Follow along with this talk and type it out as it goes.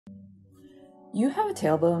You have a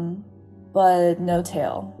tailbone, but no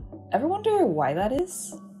tail. Ever wonder why that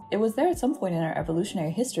is? It was there at some point in our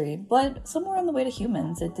evolutionary history, but somewhere on the way to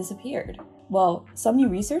humans, it disappeared. Well, some new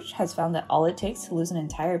research has found that all it takes to lose an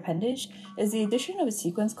entire appendage is the addition of a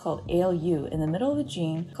sequence called ALU in the middle of a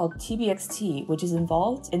gene called TBXT, which is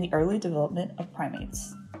involved in the early development of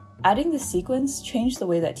primates. Adding this sequence changed the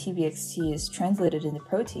way that TBXT is translated into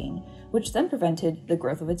protein, which then prevented the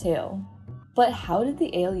growth of a tail. But how did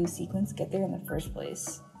the ALU sequence get there in the first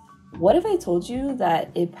place? What if I told you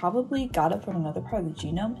that it probably got up from another part of the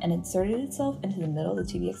genome and inserted itself into the middle of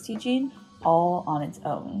the TBXT gene all on its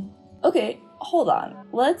own? Okay, hold on.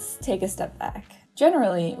 Let's take a step back.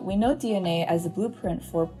 Generally, we know DNA as the blueprint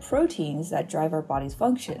for proteins that drive our body's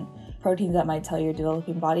function. Proteins that might tell your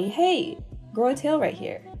developing body, hey, grow a tail right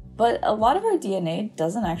here. But a lot of our DNA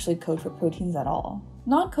doesn't actually code for proteins at all.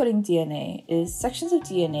 Non-coding DNA is sections of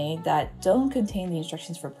DNA that don't contain the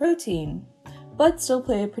instructions for protein, but still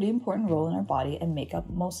play a pretty important role in our body and make up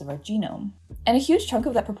most of our genome. And a huge chunk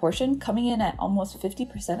of that proportion, coming in at almost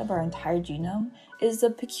 50% of our entire genome, is a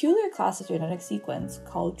peculiar class of genetic sequence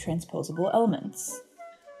called transposable elements.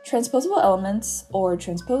 Transposable elements, or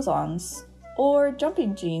transposons, or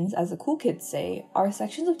jumping genes as the cool kids say, are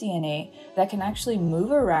sections of DNA that can actually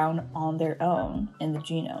move around on their own in the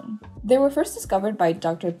genome. They were first discovered by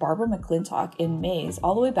Dr. Barbara McClintock in maize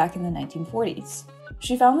all the way back in the 1940s.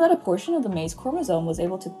 She found that a portion of the maize chromosome was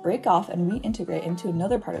able to break off and reintegrate into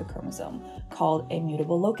another part of the chromosome, called a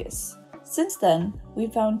mutable locus. Since then,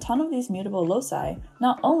 we've found a ton of these mutable loci,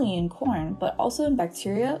 not only in corn, but also in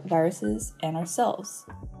bacteria, viruses, and ourselves,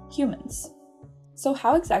 humans. So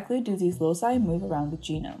how exactly do these loci move around the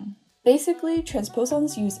genome? Basically,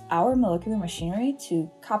 transposons use our molecular machinery to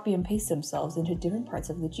copy and paste themselves into different parts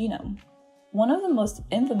of the genome. One of the most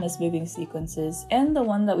infamous moving sequences, and the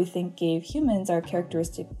one that we think gave humans our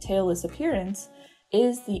characteristic tailless appearance,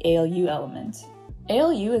 is the ALU element.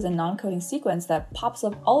 ALU is a non-coding sequence that pops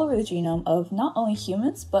up all over the genome of not only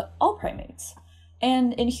humans, but all primates.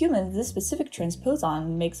 And in humans, this specific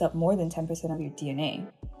transposon makes up more than 10% of your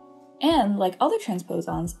DNA. And like other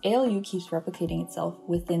transposons, ALU keeps replicating itself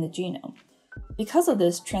within the genome. Because of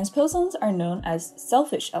this, transposons are known as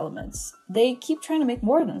selfish elements. They keep trying to make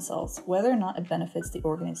more of themselves, whether or not it benefits the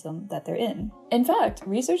organism that they're in. In fact,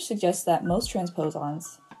 research suggests that most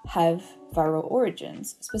transposons have viral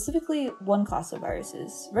origins, specifically one class of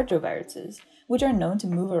viruses, retroviruses, which are known to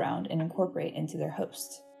move around and incorporate into their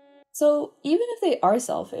host. So even if they are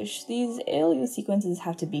selfish, these ALU sequences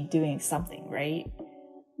have to be doing something, right?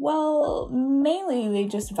 Well, mainly they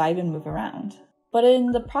just vibe and move around. But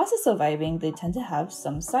in the process of vibing, they tend to have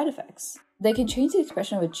some side effects. They can change the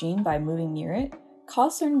expression of a gene by moving near it,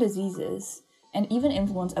 cause certain diseases, and even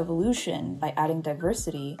influence evolution by adding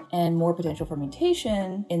diversity and more potential for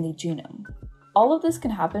mutation in the genome. All of this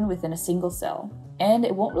can happen within a single cell, and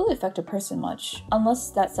it won't really affect a person much unless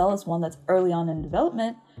that cell is one that's early on in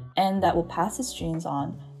development and that will pass its genes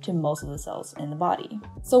on to most of the cells in the body.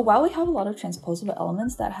 So while we have a lot of transposable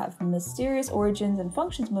elements that have mysterious origins and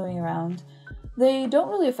functions moving around, they don't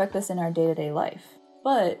really affect us in our day-to-day life.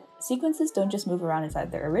 But sequences don't just move around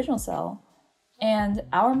inside their original cell, and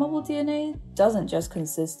our mobile DNA doesn't just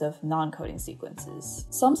consist of non-coding sequences.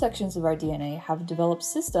 Some sections of our DNA have developed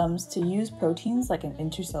systems to use proteins like an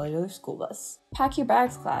intercellular school bus. Pack your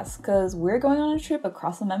bags, class, because we're going on a trip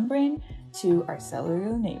across the membrane to our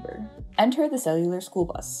cellular neighbor. Enter the cellular school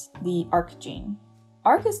bus, the ARC gene.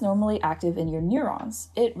 ARC is normally active in your neurons.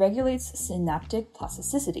 It regulates synaptic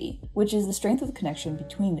plasticity, which is the strength of the connection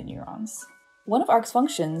between the neurons. One of ARC's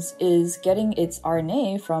functions is getting its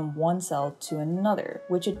RNA from one cell to another,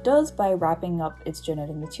 which it does by wrapping up its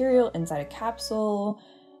genetic material inside a capsule,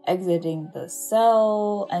 exiting the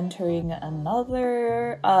cell, entering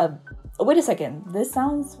another. Wait a second, this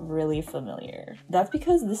sounds really familiar. That's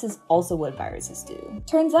because this is also what viruses do.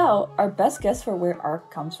 Turns out, our best guess for where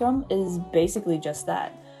ARC comes from is basically just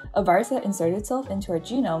that. A virus that inserted itself into our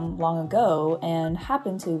genome long ago and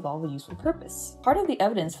happened to evolve a useful purpose. Part of the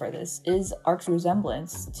evidence for this is ARC's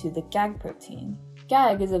resemblance to the GAG protein.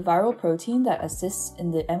 GAG is a viral protein that assists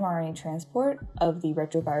in the mRNA transport of the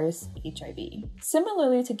retrovirus HIV.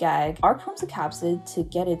 Similarly to GAG, ARC forms a capsid to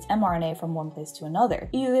get its mRNA from one place to another,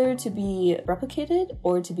 either to be replicated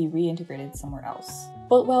or to be reintegrated somewhere else.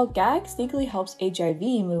 But while GAG sneakily helps HIV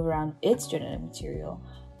move around its genetic material,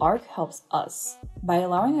 ARC helps us by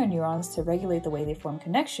allowing our neurons to regulate the way they form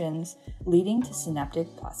connections, leading to synaptic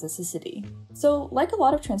plasticity. So, like a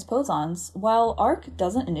lot of transposons, while ARC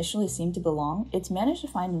doesn't initially seem to belong, it's managed to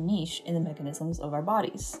find a niche in the mechanisms of our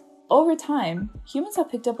bodies. Over time, humans have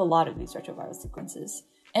picked up a lot of these retroviral sequences,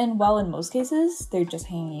 and while in most cases they're just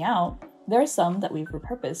hanging out, There are some that we've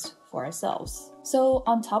repurposed for ourselves. So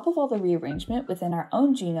on top of all the rearrangement within our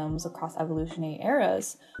own genomes across evolutionary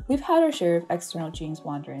eras, we've had our share of external genes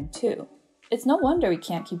wander in too. It's no wonder we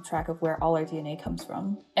can't keep track of where all our DNA comes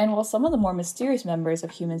from. And while some of the more mysterious members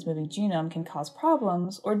of humans' moving genome can cause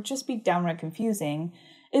problems or just be downright confusing,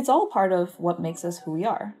 it's all part of what makes us who we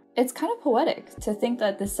are. It's kind of poetic to think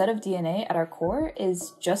that this set of DNA at our core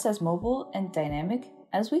is just as mobile and dynamic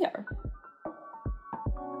as we are.